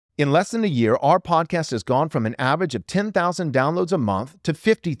In less than a year, our podcast has gone from an average of 10,000 downloads a month to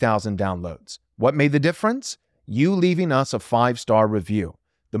 50,000 downloads. What made the difference? You leaving us a 5-star review.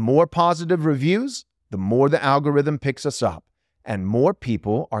 The more positive reviews, the more the algorithm picks us up, and more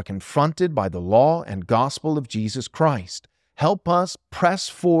people are confronted by the law and gospel of Jesus Christ. Help us press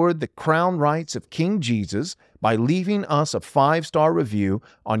forward the crown rights of King Jesus by leaving us a 5-star review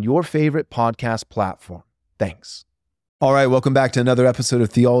on your favorite podcast platform. Thanks. All right, welcome back to another episode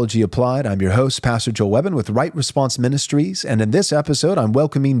of Theology Applied. I'm your host, Pastor Joel Webben with Right Response Ministries, and in this episode, I'm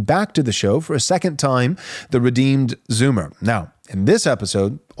welcoming back to the show for a second time the redeemed Zoomer. Now, in this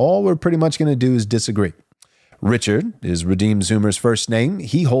episode, all we're pretty much going to do is disagree. Richard is redeemed Zoomer's first name.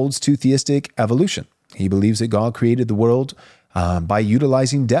 He holds to theistic evolution. He believes that God created the world by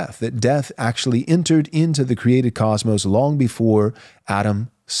utilizing death, that death actually entered into the created cosmos long before Adam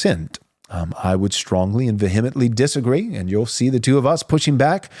sinned. I would strongly and vehemently disagree, and you'll see the two of us pushing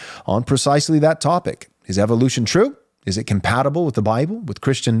back on precisely that topic. Is evolution true? Is it compatible with the Bible, with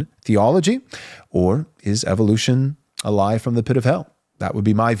Christian theology? Or is evolution a lie from the pit of hell? That would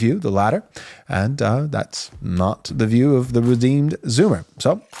be my view, the latter, and that's not the view of the redeemed Zoomer.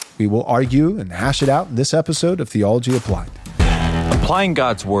 So we will argue and hash it out in this episode of Theology Applied. Applying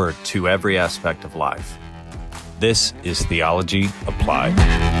God's Word to every aspect of life. This is Theology Applied.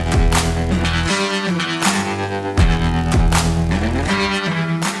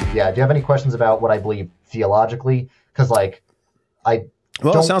 Yeah, do you have any questions about what I believe theologically? Because, Well,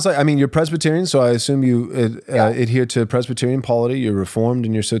 it sounds like, you're Presbyterian, so I assume you adhere to Presbyterian polity. You're Reformed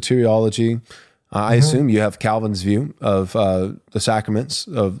in your soteriology. I assume you have Calvin's view of the sacraments,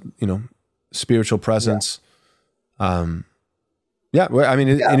 of, spiritual presence. Anything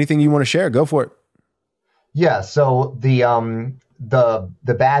you want to share, go for it. Yeah, so the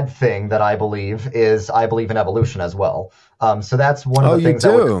bad thing that I believe is I believe in evolution as well. So that's one of the things.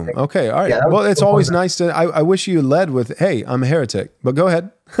 Oh, you do? Okay, all right. Yeah, well, it's always nice to. I wish you led with, "Hey, I'm a heretic," but go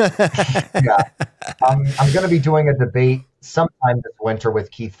ahead. Yeah, I'm going to be doing a debate sometime this winter with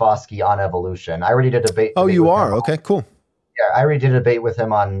Keith Foskey on evolution. I already did a debate. Oh, you are? Okay, cool. Yeah, I already did a debate with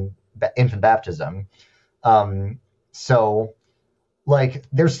him on infant baptism. So,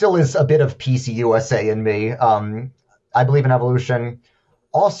 there still is a bit of PCUSA in me. I believe in evolution.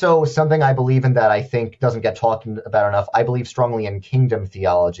 Also, something I believe in that I think doesn't get talked about enough, I believe strongly in kingdom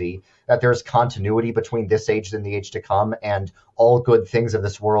theology, that there's continuity between this age and the age to come, and all good things of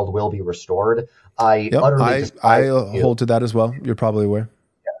this world will be restored. I hold to that as well. You're probably aware.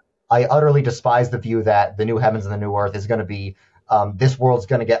 Yeah. I utterly despise the view that the new heavens and the new earth is going to be, this world's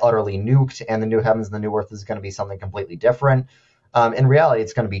going to get utterly nuked, and the new heavens and the new earth is going to be something completely different. In reality,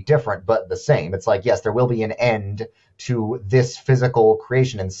 it's going to be different, but the same. It's yes, there will be an end to this physical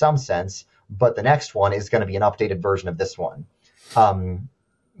creation in some sense, but the next one is going to be an updated version of this one.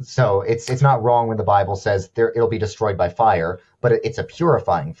 So it's not wrong when the Bible says it'll be destroyed by fire, but it's a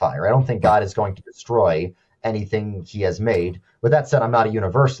purifying fire. I don't think God is going to destroy anything he has made. With that said, I'm not a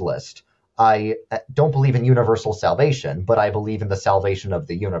universalist. I don't believe in universal salvation, but I believe in the salvation of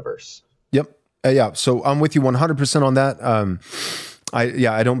the universe. Yep. Yeah, so I'm with you 100% on that.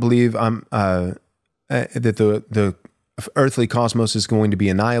 I don't believe that the earthly cosmos is going to be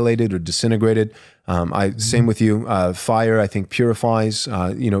annihilated or disintegrated. Same with you. Fire, I think, purifies.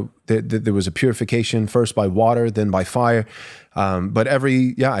 There was a purification first by water, then by fire. But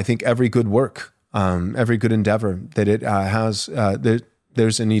I think every good work, every good endeavor that it has,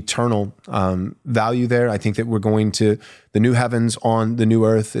 there's an eternal value there. I think that we're going to the new heavens on the new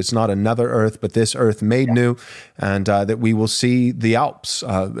earth. It's not another earth, but this earth made new, and that we will see the Alps.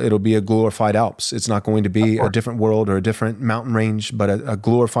 It'll be a glorified Alps. It's not going to be a different world or a different mountain range, but a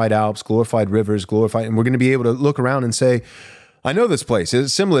glorified Alps, glorified rivers, and we're going to be able to look around and say, I know this place.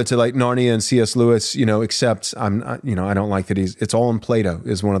 It's similar to Narnia and C.S. Lewis, except I don't like that it's all in Plato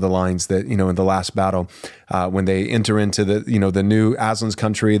is one of the lines that, in the last battle, when they enter into the new Aslan's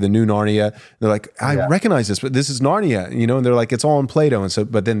country, the new Narnia, they're like, I recognize this, but this is Narnia, and they're like, it's all in Plato. And so,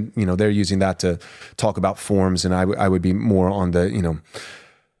 but then, they're using that to talk about forms. And I would be more on the,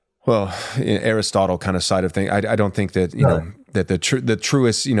 Aristotle kind of side of things. I don't think that, that the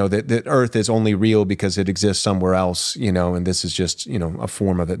truest, that Earth is only real because it exists somewhere else, and this is just, a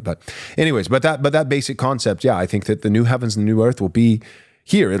form of it. But anyways, but that basic concept, I think that the new heavens and the new earth will be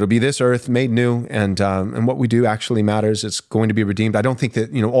here. It'll be this earth made new, and what we do actually matters. It's going to be redeemed. I don't think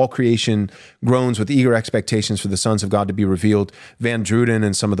that, all creation groans with eager expectations for the sons of God to be revealed. Van Druden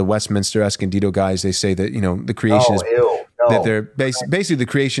and some of the Westminster Escondido guys, they say that, the creation is... That they're basically the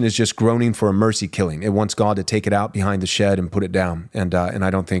creation is just groaning for a mercy killing. It wants God to take it out behind the shed and put it down. And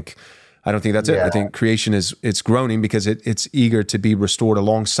I don't think I don't think that's it. I think creation it's groaning because it's eager to be restored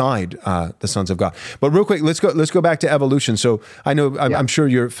alongside the sons of God. But real quick, let's go back to evolution. So I know I'm sure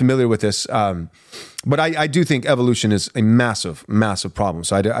you're familiar with this, but I do think evolution is a massive, massive problem.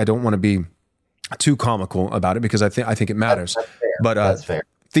 So I don't want to be too comical about it because I think it matters. That's fair. But that's fair.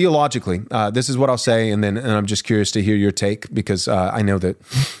 Theologically, this is what I'll say, and I'm just curious to hear your take because I know that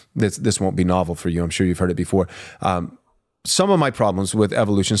this won't be novel for you. I'm sure you've heard it before. Some of my problems with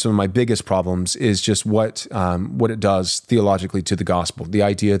evolution, some of my biggest problems, is just what it does theologically to the gospel. The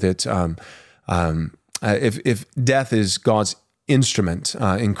idea that if death is God's instrument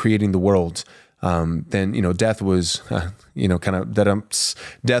in creating the world, then death was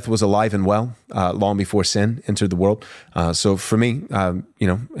death was alive and well long before sin entered the world. So for me,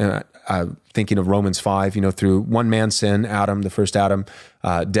 thinking of Romans 5, through one man's sin, Adam, the first Adam,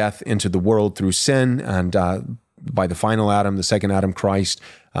 death entered the world through sin, and by the final Adam, the second Adam, Christ,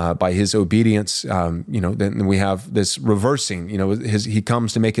 by his obedience, then we have this reversing. He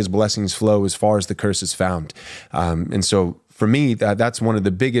comes to make his blessings flow as far as the curse is found, and so. For me, that's one of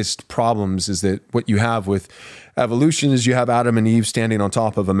the biggest problems is that what you have with evolution is you have Adam and Eve standing on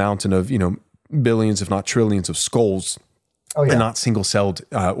top of a mountain of, billions, if not trillions of skulls. Oh, yeah. And not single-celled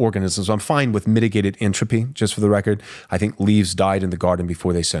organisms. I'm fine with mitigated entropy, just for the record. I think leaves died in the garden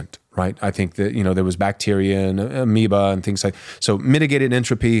before they sinned, right? I think that, there was bacteria and amoeba and things like so mitigated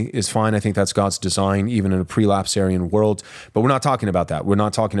entropy is fine. I think that's God's design, even in a prelapsarian world. But we're not talking about that. We're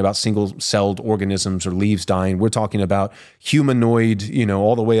not talking about single-celled organisms or leaves dying. We're talking about humanoid,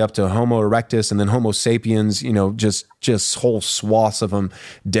 all the way up to Homo erectus and then Homo sapiens, just whole swaths of them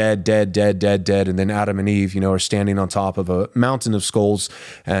dead. And then Adam and Eve, are standing on top of a mountain of skulls,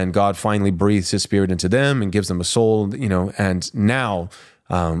 and God finally breathes his spirit into them and gives them a soul, and now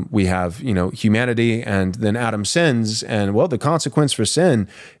we have, humanity, and then Adam sins, and the consequence for sin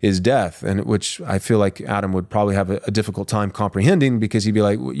is death, and which I feel like Adam would probably have a difficult time comprehending, because he'd be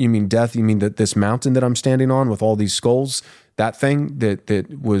like, you mean death? You mean that this mountain that I'm standing on with all these skulls, that thing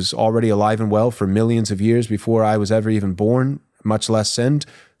that was already alive and well for millions of years before I was ever even born, much less sinned?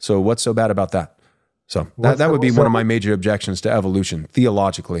 So what's so bad about that? So that would be one of my major objections to evolution.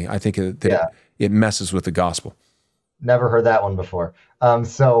 Theologically, I think it messes with the gospel. Never heard that one before.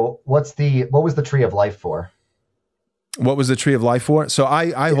 So what was the tree of life for? What was the tree of life for? So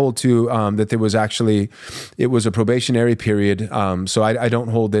I hold to that there was it was a probationary period. So I don't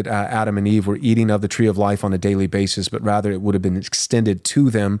hold that Adam and Eve were eating of the tree of life on a daily basis, but rather it would have been extended to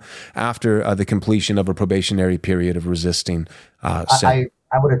them after the completion of a probationary period of resisting sin.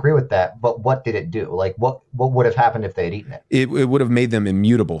 I would agree with that, but what did it do? Like, what would have happened if they had eaten it? It would have made them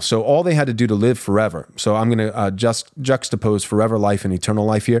immutable. So all they had to do to live forever. So I'm going to juxtapose forever life and eternal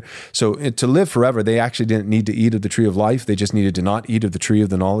life here. So to live forever, they actually didn't need to eat of the tree of life. They just needed to not eat of the tree of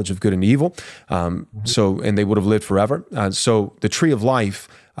the knowledge of good and evil. And they would have lived forever. So the tree of life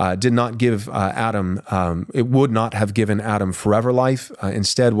did not give Adam, it would not have given Adam forever life.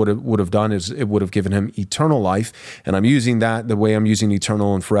 Instead, what it would have done is it would have given him eternal life. And I'm using that, the way I'm using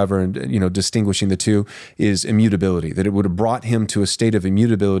eternal and forever and, distinguishing the two is immutability, that it would have brought him to a state of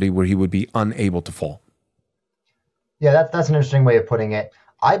immutability where he would be unable to fall. Yeah, that's an interesting way of putting it.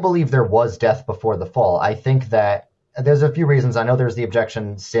 I believe there was death before the fall. I think that there's a few reasons. I know there's the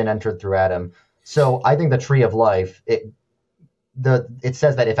objection, sin entered through Adam. So I think the tree of life, it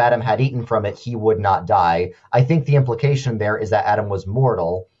says that if Adam had eaten from it, he would not die. I think the implication there is that Adam was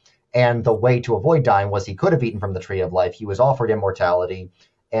mortal, and the way to avoid dying was he could have eaten from the tree of life. He was offered immortality,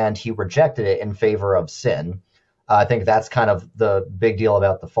 and he rejected it in favor of sin. I think that's kind of the big deal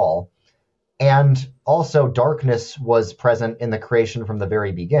about the fall. And also, darkness was present in the creation from the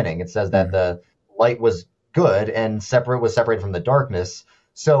very beginning. It says that the light was good and was separated from the darkness.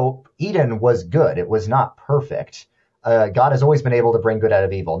 So Eden was good. It was not perfect. God has always been able to bring good out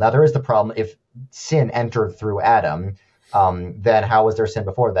of evil. Now, there is the problem. If sin entered through Adam, then how was there sin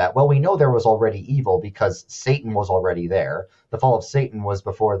before that? Well, we know there was already evil because Satan was already there. The fall of Satan was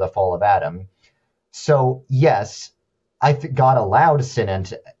before the fall of Adam. So, yes, God allowed sin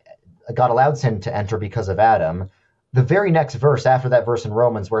to enter because of Adam. The very next verse after that verse in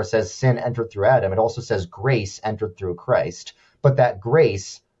Romans where it says sin entered through Adam, it also says grace entered through Christ. But that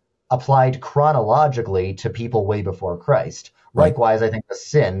grace applied chronologically to people way before Christ. Right. Likewise, I think the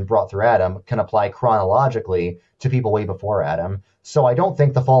sin brought through Adam can apply chronologically to people way before Adam. So I don't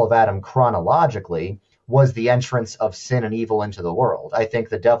think the fall of Adam chronologically was the entrance of sin and evil into the world. I think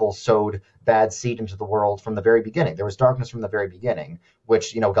the devil sowed bad seed into the world from the very beginning. There was darkness from the very beginning,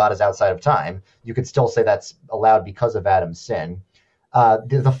 which, God is outside of time. You could still say that's allowed because of Adam's sin.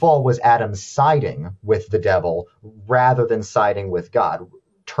 The fall was Adam siding with the devil rather than siding with God.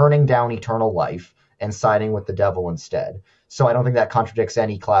 turning down eternal life and siding with the devil instead. So I don't think that contradicts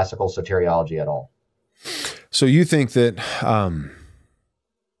any classical soteriology at all. So you think that,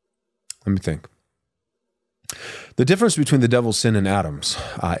 let me think. The difference between the devil's sin and Adam's,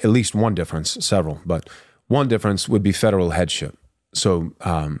 at least one difference, several, but one difference would be federal headship. So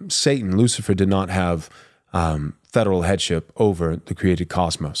Satan, Lucifer, did not have federal headship over the created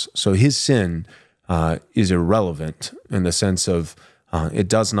cosmos. So his sin is irrelevant in the sense of it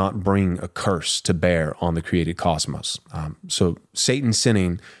does not bring a curse to bear on the created cosmos. So Satan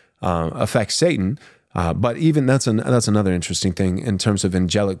sinning affects Satan, but even that's another interesting thing in terms of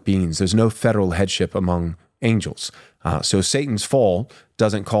angelic beings. There's no federal headship among angels. So Satan's fall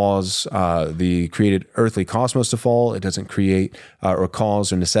doesn't cause the created earthly cosmos to fall. It doesn't create or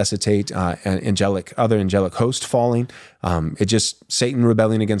cause or necessitate other angelic host falling. It just, Satan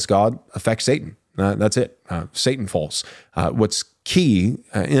rebelling against God affects Satan. That's it. Satan falls. What's key,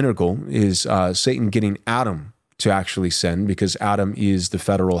 integral, is Satan getting Adam to actually sin, because Adam is the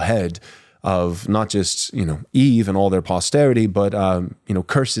federal head of not just, Eve and all their posterity, but,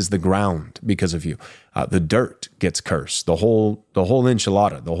 curses the ground because of you. The dirt gets cursed. The whole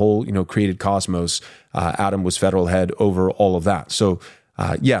enchilada, the whole, created cosmos, Adam was federal head over all of that. So,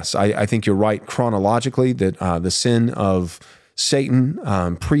 yes, I think you're right chronologically that the sin of Satan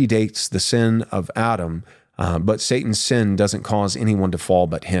predates the sin of Adam, but Satan's sin doesn't cause anyone to fall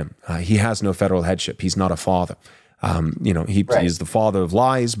but him. He has no federal headship. He's not a father. He is the father of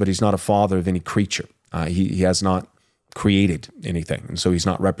lies, but he's not a father of any creature. He has not created anything, and so he's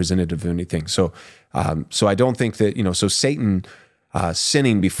not representative of anything. So I don't think that, so Satan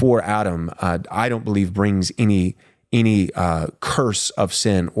sinning before Adam, I don't believe brings any curse of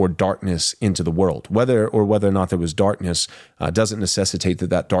sin or darkness into the world. Whether or not there was darkness doesn't necessitate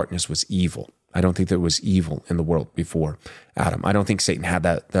that darkness was evil. I don't think there was evil in the world before Adam. I don't think Satan had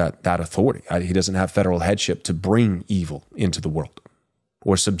that authority. He doesn't have federal headship to bring evil into the world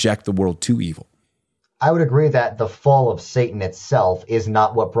or subject the world to evil. I would agree that the fall of Satan itself is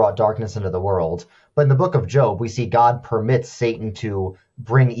not what brought darkness into the world. But in the book of Job, we see God permits Satan to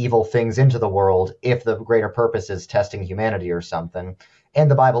bring evil things into the world if the greater purpose is testing humanity or something. And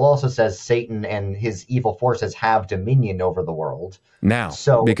the Bible also says Satan and his evil forces have dominion over the world. Now,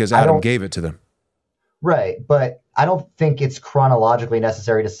 so because Adam gave it to them. Right, but I don't think it's chronologically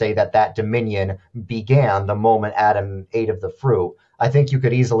necessary to say that dominion began the moment Adam ate of the fruit. I think you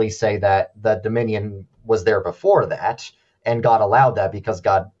could easily say that the dominion was there before that, and God allowed that because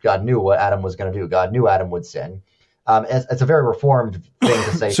God knew what Adam was going to do. God knew Adam would sin. It's a very reformed thing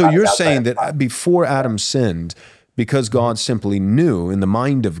to say. So you're saying that before Adam sinned, because God simply knew in the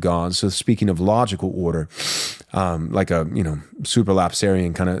mind of God, so speaking of logical order, like a,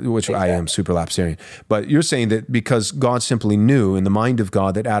 superlapsarian kind of, which exactly. I am superlapsarian, but you're saying that because God simply knew in the mind of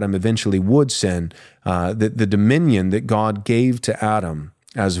God that Adam eventually would sin, that the dominion that God gave to Adam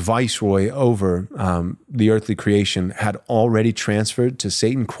as viceroy over the earthly creation had already transferred to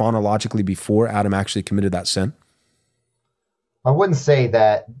Satan chronologically before Adam actually committed that sin? I wouldn't say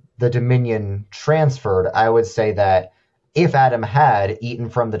that the dominion transferred. I would say that if Adam had eaten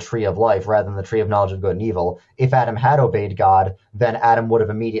from the tree of life rather than the tree of knowledge of good and evil, if Adam had obeyed God, then Adam would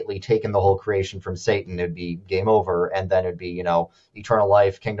have immediately taken the whole creation from Satan. It'd be game over, and then it'd be, eternal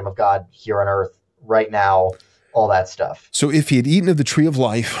life, kingdom of God here on earth right now, all that stuff. So if he had eaten of the tree of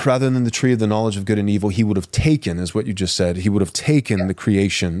life rather than the tree of the knowledge of good and evil, he would have taken, is what you just said, he would have taken the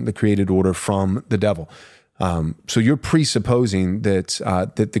creation, the created order from the devil. So you're presupposing that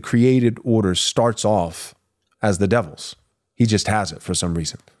that the created order starts off as the devil's. He just has it for some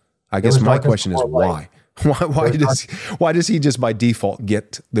reason. I guess my question is why? Why does he just by default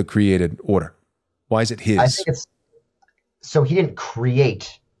get the created order? Why is it his? I think so he didn't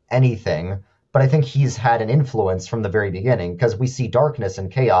create anything, but I think he's had an influence from the very beginning, because we see darkness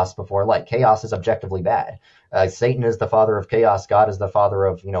and chaos before light. Chaos is objectively bad. Satan is the father of chaos. God is the father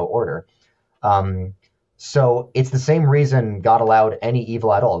of order. So it's the same reason God allowed any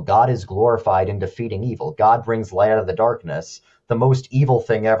evil at all. God is glorified in defeating evil. God brings light out of the darkness. The most evil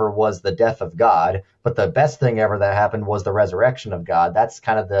thing ever was the death of God, but the best thing ever that happened was the resurrection of God. That's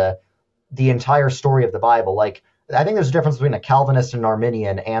kind of the entire story of the Bible. Like, I think there's a difference between a Calvinist and an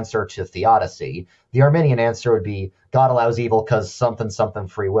Arminian answer to theodicy. The Arminian answer would be God allows evil because something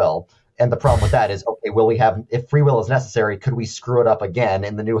free will. And the problem with that is, okay, if free will is necessary, could we screw it up again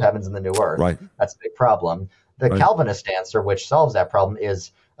in the new heavens and the new earth? Right. That's a big problem. The Calvinist answer, which solves that problem,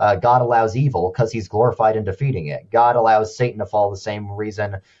 is God allows evil because he's glorified in defeating it. God allows Satan to fall the same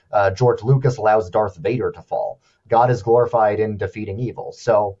reason George Lucas allows Darth Vader to fall. God is glorified in defeating evil.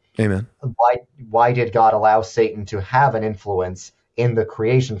 So Amen. Why did God allow Satan to have an influence in the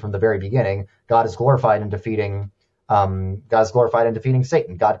creation from the very beginning, God is glorified in defeating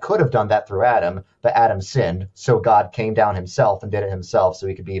Satan. God could have done that through Adam, but Adam sinned, so God came down himself and did it himself so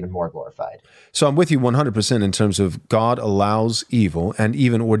he could be even more glorified. So I'm with you 100% in terms of God allows evil and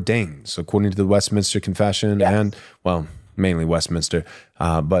even ordains, according to the Westminster Confession and, well, mainly Westminster,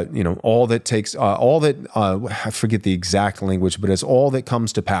 but all that takes, I forget the exact language, but it's all that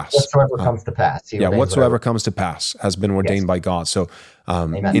comes to pass. Whatsoever comes to pass. Whatsoever comes to pass has been ordained by God. So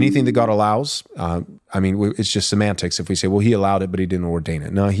anything that God allows, it's just semantics if we say, well, he allowed it, but he didn't ordain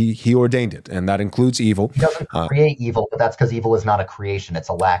it. No, he ordained it, and that includes evil. He doesn't create evil, but that's because evil is not a creation. It's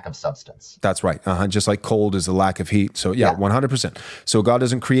a lack of substance. That's right. Just like cold is a lack of heat. So 100%. So God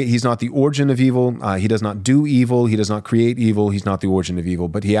doesn't create, he's not the origin of evil. He does not do evil. He does not create evil. He's not the origin of evil,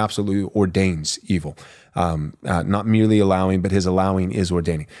 but he absolutely ordains evil. Not merely allowing, but his allowing is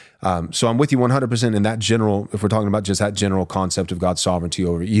ordaining. So I'm with you 100% in that general, if we're talking about just that general concept of God's sovereignty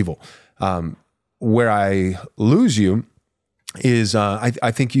over evil. Where I lose you is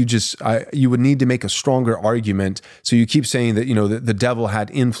I think you would need to make a stronger argument. So you keep saying that, the devil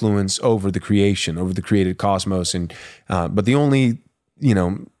had influence over the creation, over the created cosmos. But the only,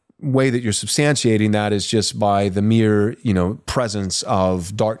 way that you're substantiating that is just by the mere, presence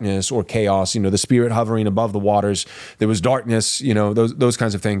of darkness or chaos, the spirit hovering above the waters. There was darkness, those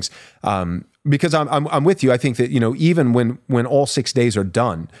kinds of things. Because I'm with you. I think that, even when all 6 days are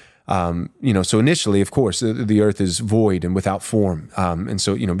done, so initially, of course, the earth is void and without form. And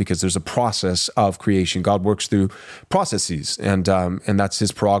so, because there's a process of creation, God works through processes and that's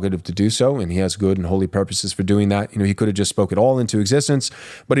his prerogative to do so. And he has good and holy purposes for doing that. He could have just spoke it all into existence,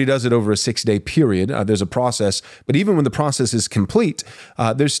 but he does it over a 6-day period. There's a process, but even when the process is complete,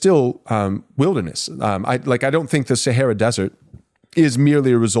 there's still, wilderness. I don't think the Sahara Desert is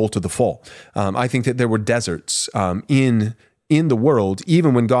merely a result of the fall. I think that there were deserts, in the world,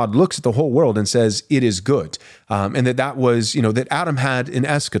 even when God looks at the whole world and says, it is good. And that was, that Adam had an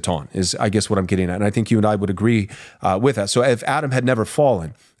eschaton is, I guess, what I'm getting at. And I think you and I would agree with that. So if Adam had never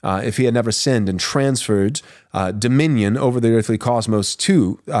fallen, if he had never sinned and transferred dominion over the earthly cosmos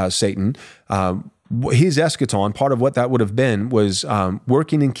to Satan, his eschaton, part of what that would have been was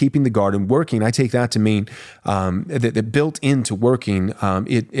working and keeping the garden. Working, I take that to mean that built into working,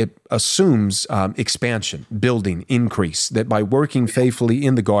 it assumes expansion, building, increase. That by working faithfully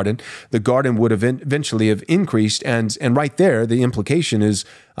in the garden would eventually have increased. And right there, the implication is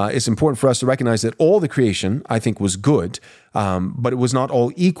it's important for us to recognize that all the creation, I think, was good, but it was not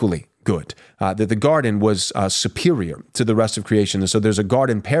all equally good, that the garden was superior to the rest of creation. And so there's a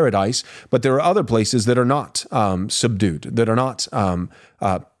garden paradise, but there are other places that are not subdued, that are not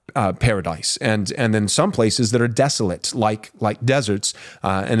paradise, and then some places that are desolate, like deserts.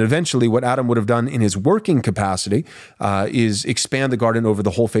 And eventually, what Adam would have done in his working capacity is expand the garden over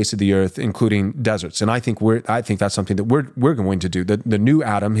the whole face of the earth, including deserts. And I think that's something that we're going to do. The new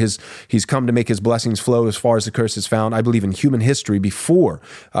Adam, he's come to make his blessings flow as far as the curse is found. I believe in human history before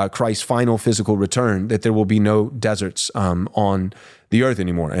Christ's final physical return, that there will be no deserts on the earth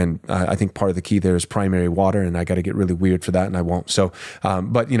anymore. And I think part of the key there is primary water, and I got to get really weird for that, and I won't. So,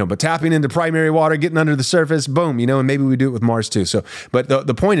 but tapping into primary water, getting under the surface, boom, and maybe we do it with Mars too. So, but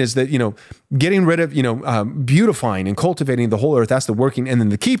the point is that, getting rid of, beautifying and cultivating the whole earth, that's the working, and then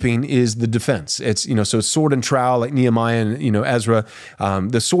the keeping is the defense. It's, so sword and trowel, like Nehemiah and, Ezra,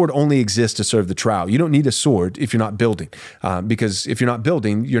 the sword only exists to serve the trowel. You don't need a sword if you're not building, because if you're not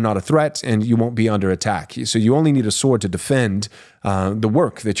building, you're not a threat and you won't be under attack. So you only need a sword to defend the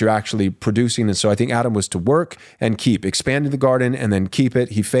work that you're actually producing. And so I think Adam was to work and keep, expanding the garden and then keep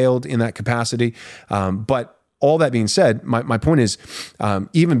it. He failed in that capacity. But all that being said, my point is,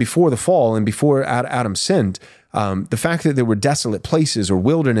 even before the fall and before Adam sinned, the fact that there were desolate places or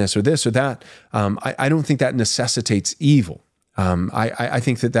wilderness or this or that, I don't think that necessitates evil. I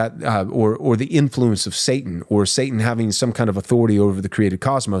think that or the influence of Satan, or Satan having some kind of authority over the created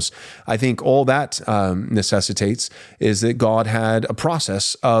cosmos, I think all that necessitates is that God had a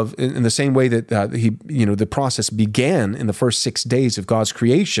process of, in the same way that the process began in the first 6 days of God's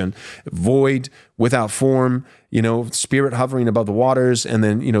creation, void, without form, spirit hovering above the waters, and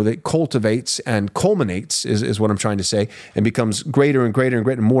then, that cultivates and culminates is what I'm trying to say, and becomes greater and greater and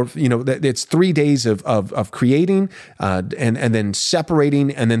greater, more, it's 3 days of creating, and then separating,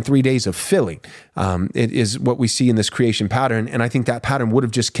 and then 3 days of filling. It is what we see in this creation pattern. And I think that pattern would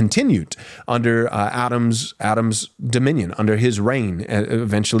have just continued under Adam's dominion, under his reign.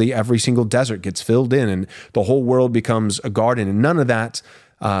 Eventually every single desert gets filled in and the whole world becomes a garden, and none of that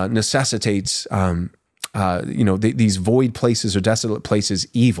necessitates, these void places or desolate places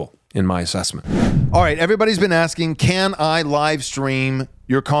evil. in my assessment. All right, everybody's been asking, can I live stream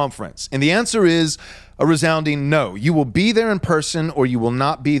your conference? And the answer is a resounding no. You will be there in person or you will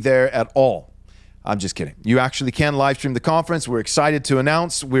not be there at all. I'm just kidding. You actually can live stream the conference. We're excited to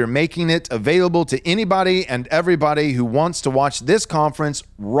announce we're making it available to anybody and everybody who wants to watch this conference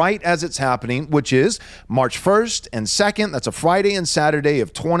right as it's happening, which is March 1st and 2nd. That's a Friday and Saturday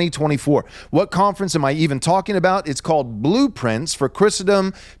of 2024. What conference am I even talking about? It's called Blueprints for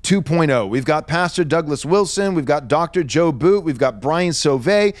Christendom 2.0. We've got Pastor Douglas Wilson. We've got Dr. Joe Boot. We've got Brian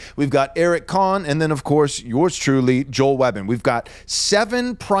Sauvé. We've got Eric Kahn. And then, of course, yours truly, Joel Webbin. We've got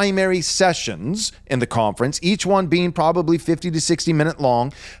 7 primary sessions in the conference, each one being probably 50 to 60 minute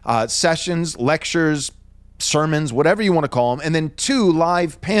long sessions, lectures, sermons, whatever you want to call them, and then 2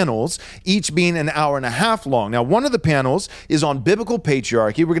 live panels, each being an hour and a half long. Now, one of the panels is on biblical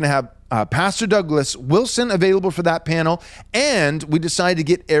patriarchy. We're going to have Pastor Douglas Wilson available for that panel, and we decided to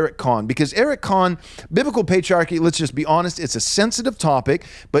get Eric Kahn because Eric Kahn, biblical patriarchy, let's just be honest, it's a sensitive topic,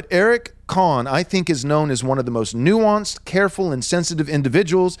 but Eric Kahn, I think, is known as one of the most nuanced, careful, and sensitive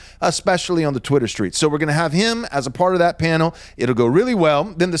individuals, especially on the Twitter streets. So we're going to have him as a part of that panel. It'll go really well.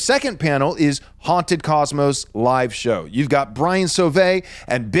 Then the second panel is Haunted Cosmos live show. You've got Brian Sauvé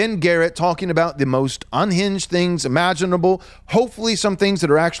and Ben Garrett talking about the most unhinged things imaginable, hopefully some things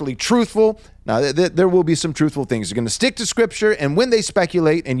that are actually truthful. Now, there will be some truthful things. They're going to stick to Scripture, and when they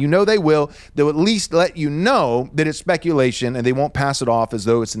speculate, and you know they will, they'll at least let you know that it's speculation, and they won't pass it off as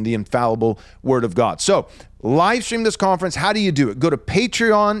though it's in the infallible Word of God. So, live stream this conference. How do you do it? Go to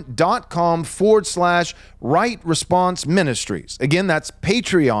patreon.com/Right Response Ministries. Again, that's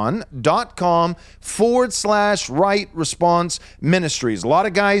patreon.com/Right Response Ministries. A lot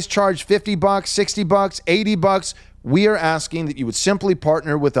of guys charge $50, $60, $80. We are asking that you would simply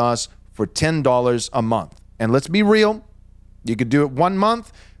partner with us for $10 a month. And let's be real, you could do it 1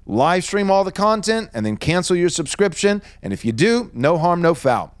 month, live stream all the content, and then cancel your subscription. And if you do, no harm, no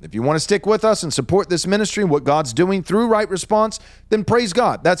foul. If you want to stick with us and support this ministry and what God's doing through Right Response, then praise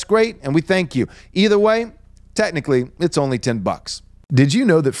God. That's great, and we thank you. Either way, technically, it's only $10. Did you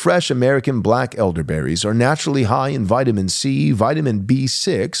know that fresh American black elderberries are naturally high in vitamin C, vitamin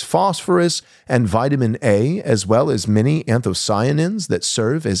B6, phosphorus, and vitamin A, as well as many anthocyanins that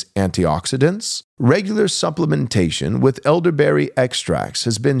serve as antioxidants? Regular supplementation with elderberry extracts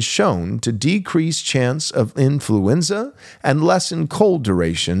has been shown to decrease chance of influenza and lessen cold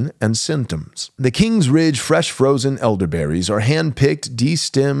duration and symptoms. The Kings Ridge fresh frozen elderberries are hand-picked,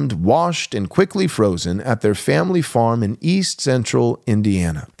 destemmed, washed, and quickly frozen at their family farm in East Central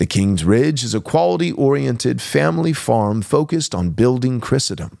Indiana. The Kings Ridge is a quality-oriented family farm focused on building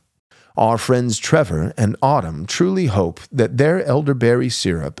Christendom. Our friends Trevor and Autumn truly hope that their elderberry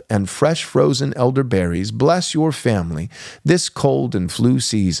syrup and fresh frozen elderberries bless your family this cold and flu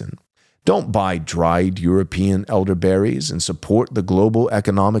season. Don't buy dried European elderberries and support the global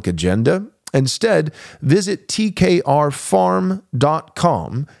economic agenda. Instead, visit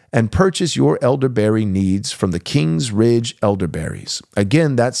tkrfarm.com and purchase your elderberry needs from the Kings Ridge elderberries.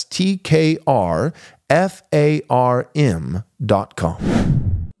 Again, that's tkrfarm.com.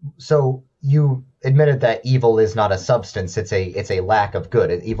 So you admitted that evil is not a substance; it's a lack of good.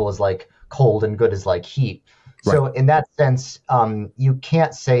 Evil is like cold, and good is like heat. Right. So in that sense, you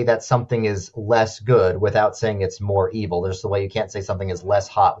can't say that something is less good without saying it's more evil. There's the way you can't say something is less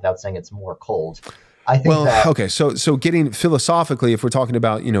hot without saying it's more cold. I think okay. So getting philosophically, if we're talking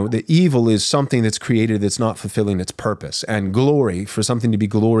about, the evil is something that's created that's not fulfilling its purpose, and glory, for something to be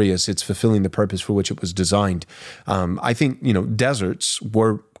glorious, it's fulfilling the purpose for which it was designed. I think, deserts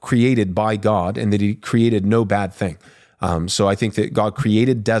were created by God and that he created no bad thing. So I think that God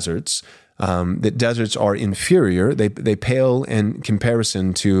created deserts, that deserts are inferior. They pale in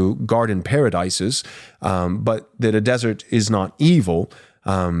comparison to garden paradises, but that a desert is not evil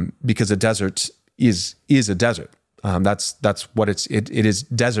because a desert is a desert. That's what it is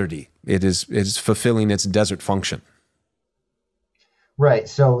deserty. It is fulfilling its desert function. Right.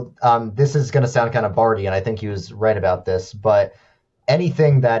 So this is going to sound kind of bardy, and I think he was right about this, but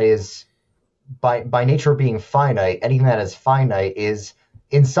anything that is by nature being finite, anything that is finite is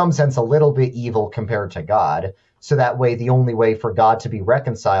in some sense a little bit evil compared to God. So that way, the only way for God to be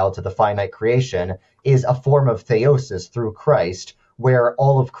reconciled to the finite creation is a form of theosis through Christ, where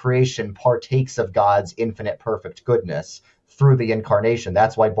all of creation partakes of God's infinite perfect goodness through the incarnation.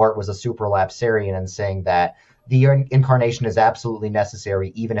 That's why Bart was a supralapsarian and saying that the incarnation is absolutely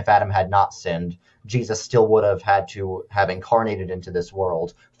necessary. Even if Adam had not sinned, Jesus still would have had to have incarnated into this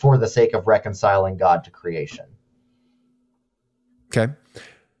world for the sake of reconciling God to creation. Okay.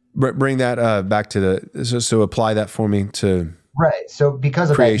 Bring that back to so apply that for me to Right. So because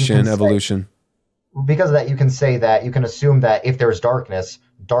of Creation, that, evolution. because of that, you can say that you can assume that if there's darkness,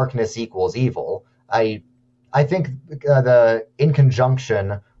 darkness equals evil. I think the in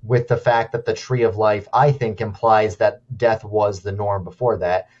conjunction with the fact that the tree of life, I think, implies that death was the norm before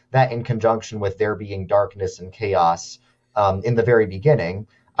that. That in conjunction with there being darkness and chaos in the very beginning,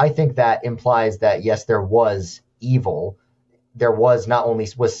 I think that implies that yes, there was evil. There was not only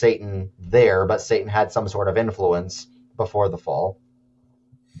was Satan there, but Satan had some sort of influence before the fall.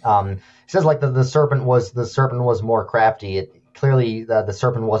 He says like the serpent was more crafty. Clearly the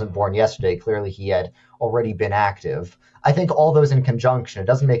serpent wasn't born yesterday. Clearly he had already been active. I think all those in conjunction, it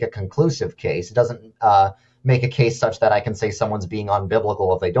doesn't make a conclusive case. It doesn't make a case such that I can say someone's being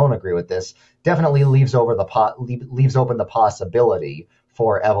unbiblical if they don't agree with this. Definitely leaves open the possibility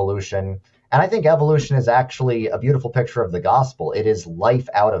for evolution. And I think evolution is actually a beautiful picture of the gospel. It is life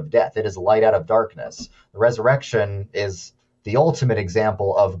out of death. It is light out of darkness. The resurrection is the ultimate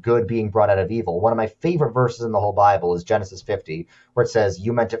example of good being brought out of evil. One of my favorite verses in the whole Bible is Genesis 50, where it says,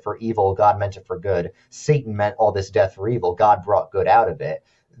 "You meant it for evil, God meant it for good. Satan meant all this death for evil. God brought good out of it."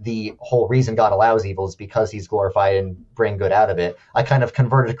 The whole reason God allows evil is because he's glorified and bring good out of it. I kind of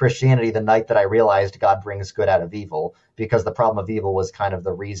converted to Christianity the night that I realized God brings good out of evil, because the problem of evil was kind of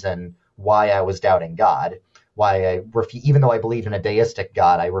the reason why I was doubting God, why even though I believed in a deistic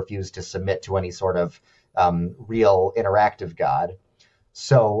God, I refused to submit to any sort of real interactive God.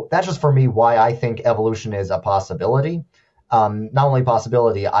 So that's just for me why I think evolution is a possibility. Not only a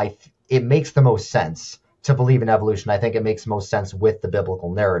possibility, it makes the most sense to believe in evolution. I think it makes most sense with the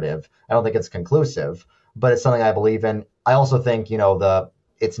biblical narrative. I don't think it's conclusive, but it's something I believe in. I also think,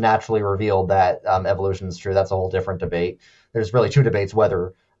 it's naturally revealed that evolution is true. That's a whole different debate. There's really two debates,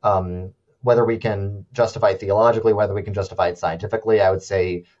 whether we can justify it theologically, whether we can justify it scientifically. I would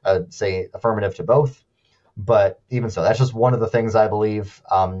say affirmative to both. But even so, that's just one of the things I believe.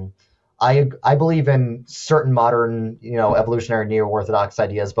 I believe in certain modern, evolutionary neo-orthodox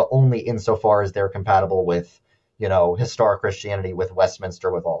ideas, but only insofar as they're compatible with, historic Christianity, with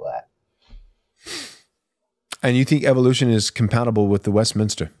Westminster, with all that. And you think evolution is compatible with the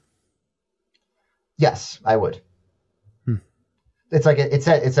Westminster? Yes, I would. It's like it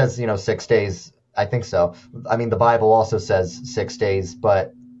says 6 days. I think so. I mean, the Bible also says 6 days,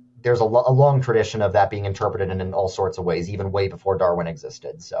 but there's a long tradition of that being interpreted in all sorts of ways, even way before Darwin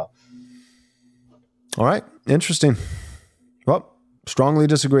existed. So, all right, interesting. Well, strongly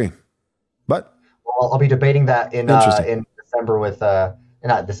disagree, but I'll be debating that in December with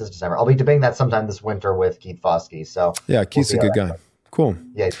this is December. I'll be debating that sometime this winter with Keith Foskey. So yeah, Keith's a good guy. Cool.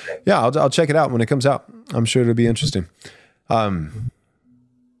 Yeah, he's great. Yeah, I'll check it out when it comes out. I'm sure it'll be interesting. And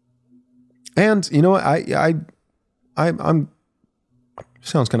you know what, I'm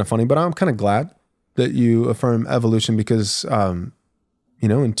sounds kind of funny, but I'm kind of glad that you affirm evolution, because, in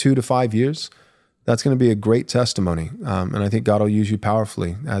 2 to 5 years, that's going to be a great testimony. And I think God will use you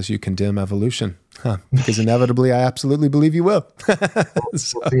powerfully as you condemn evolution, because inevitably, I absolutely believe you will. We'll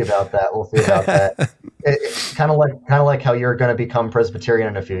see about that. We'll see about that. It's kind of like how you're going to become Presbyterian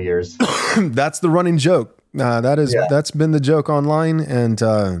in a few years. That's the running joke. That's been the joke online, and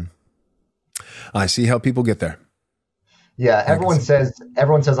I see how people get there. Yeah, everyone says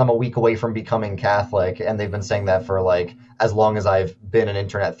I'm a week away from becoming Catholic, and they've been saying that for like as long as I've been an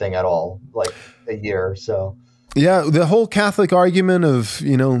internet thing at all, like a year or so. Yeah, the whole Catholic argument of,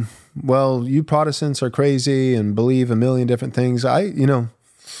 well, you Protestants are crazy and believe a million different things. I get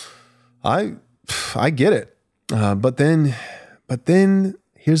it. But then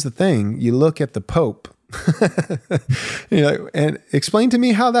here's the thing. You look at the Pope, and explain to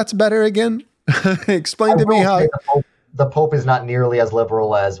me how that's better again. Explain to me how the Pope is not nearly as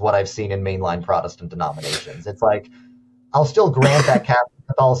liberal as what I've seen in mainline Protestant denominations. It's like, I'll still grant that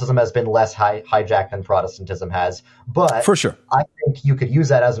Catholicism has been less hijacked than Protestantism has, but for sure, I think you could use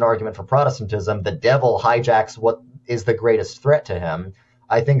that as an argument for Protestantism. The devil hijacks what is the greatest threat to him.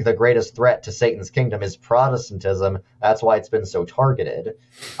 I think the greatest threat to Satan's kingdom is Protestantism. That's why it's been so targeted.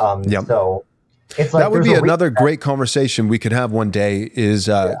 Yep. So it's like that would be another great conversation we could have one day, is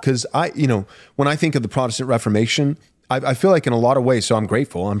because when I think of the Protestant Reformation, I feel like in a lot of ways, so I'm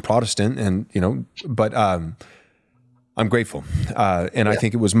grateful. I'm Protestant, and but I'm grateful, and I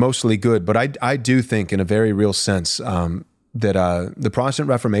think it was mostly good. But I do think, in a very real sense, that the Protestant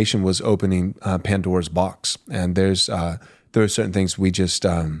Reformation was opening Pandora's box, and there are certain things we just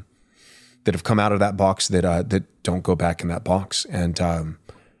that have come out of that box that don't go back in that box, and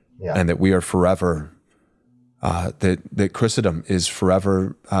that we are forever that Christendom is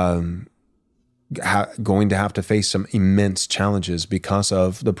forever. Going to have to face some immense challenges because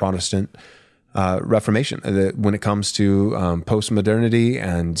of the Protestant Reformation when it comes to postmodernity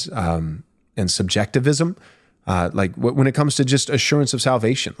and subjectivism. Like when it comes to just assurance of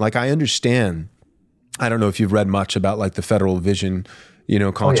salvation. Like I understand, I don't know if you've read much about like the federal vision,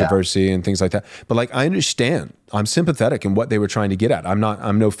 controversy and things like that. But like I understand, I'm sympathetic in what they were trying to get at.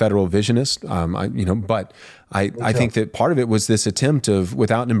 I'm no federal visionist, but I think that part of it was this attempt of,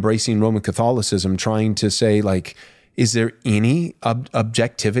 without embracing Roman Catholicism, trying to say like, is there any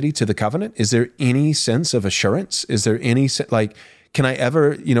objectivity to the covenant? Is there any sense of assurance? Is there any like? Can I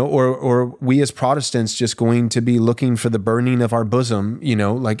ever, or we as Protestants just going to be looking for the burning of our bosom,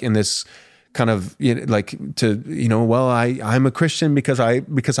 like in this kind of, I'm a Christian because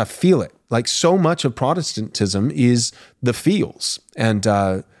I feel it. Like so much of Protestantism is the feels, and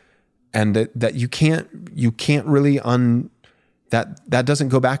that you can't really that doesn't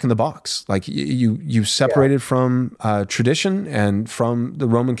go back in the box. Like you separated from tradition and from the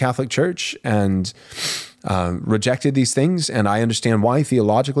Roman Catholic Church and rejected these things. And I understand why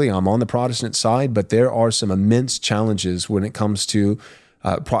theologically. I'm on the Protestant side, but there are some immense challenges when it comes to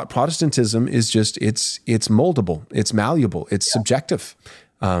Protestantism. Is just it's moldable, it's malleable, it's subjective,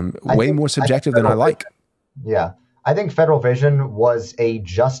 way more subjective than I like. Yeah. I think federal vision was a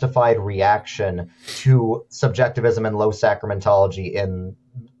justified reaction to subjectivism and low sacramentology in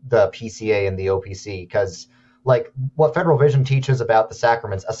the PCA and the OPC, because like what federal vision teaches about the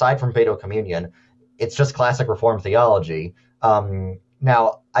sacraments, aside from Paedo Communion, it's just classic Reformed theology.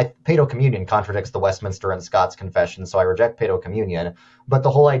 Now, Paedo Communion contradicts the Westminster and Scots Confession, so I reject Paedo Communion. But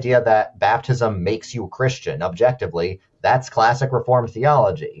the whole idea that baptism makes you Christian, objectively, that's classic Reformed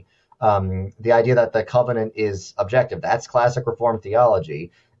theology. The idea that the covenant is objective, that's classic Reformed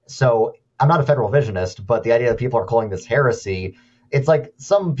theology. So I'm not a federal visionist, but the idea that people are calling this heresy, it's like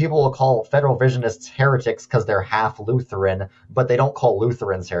some people will call federal visionists heretics because they're half Lutheran, but they don't call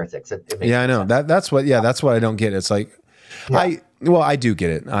Lutherans heretics. It makes I know. sense. That's what I don't get. It's like, I do get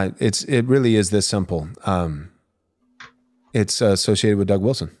it. It really is this simple. It's associated with Doug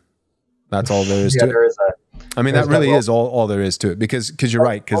Wilson. That's all there is to it. That really is all there is to it, because you're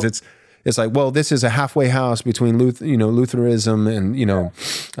right. Because it's like, well, this is a halfway house between Lutheranism and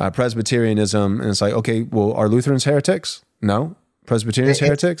Presbyterianism, and it's like, okay, well, are Lutherans heretics? No. Presbyterians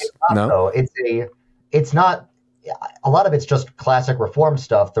heretics? No. It's not. A lot of it's just classic Reformed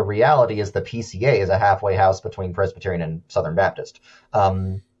stuff. The reality is the PCA is a halfway house between Presbyterian and Southern Baptist.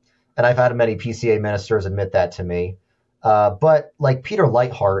 And I've had many PCA ministers admit that to me. But like Peter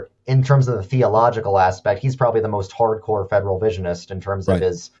Leithart, in terms of the theological aspect, he's probably the most hardcore federal visionist in terms of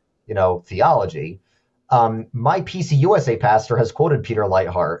his, theology. My PCUSA pastor has quoted Peter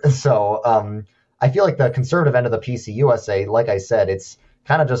Leithart. So I feel like the conservative end of the PCUSA, like I said, it's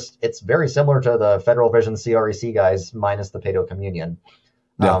kind of just, it's very similar to the Federal Vision CREC guys minus the Paedo Communion.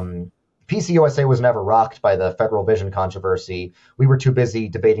 Yeah. PCUSA was never rocked by the Federal Vision controversy. We were too busy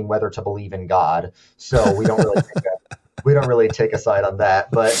debating whether to believe in God. So we don't really take a side on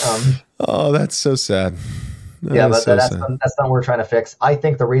that. But oh, that's so sad. That's not what we're trying to fix. I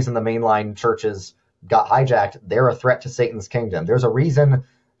think the reason the mainline churches got hijacked, they're a threat to Satan's kingdom. There's a reason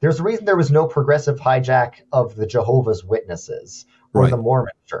there was no progressive hijack of the Jehovah's Witnesses or the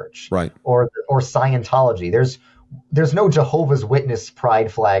Mormon Church, or Scientology. There's no Jehovah's Witness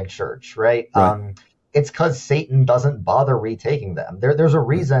pride flag church, right? It's because Satan doesn't bother retaking them. There's a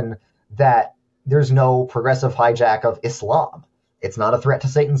reason that there's no progressive hijack of Islam. It's not a threat to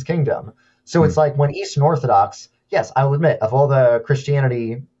Satan's kingdom. So it's like when Eastern Orthodox, yes, I will admit, of all the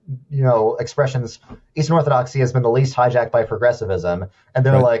Christianity, expressions, Eastern Orthodoxy has been the least hijacked by progressivism. And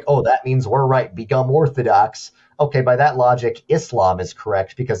they're like, oh, that means we're right, become Orthodox. Okay, by that logic, Islam is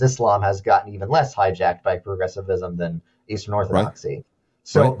correct because Islam has gotten even less hijacked by progressivism than Eastern Orthodoxy.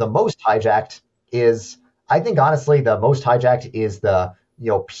 So the most hijacked is, I think honestly, the most hijacked is the,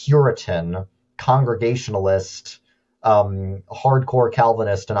 Puritan, Congregationalist, hardcore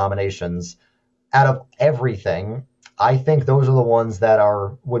Calvinist denominations. Out of everything, I think those are the ones that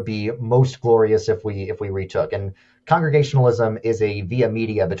would be most glorious if we retook. And Congregationalism is a via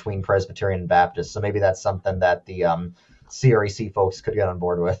media between Presbyterian and Baptist, so maybe that's something that the CREC folks could get on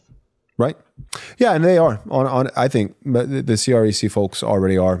board with. Right. Yeah, and they are on. I think the CREC folks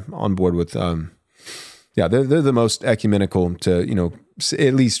already are on board with. They're the most ecumenical to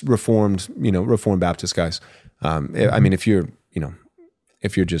at least Reformed Baptist guys. I mean, if you're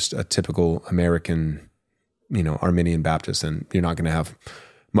just a typical American, Arminian Baptist, then you're not going to have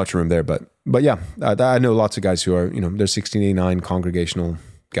much room there. But yeah, I know lots of guys who are, they're 1689 congregational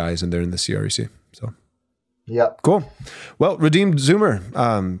guys and they're in the CREC. So, yep. Cool. Well, Redeemed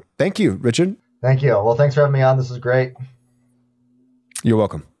Zoomer, thank you, Richard. Thank you. Well, thanks for having me on. This is great. You're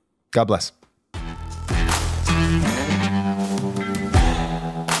welcome. God bless.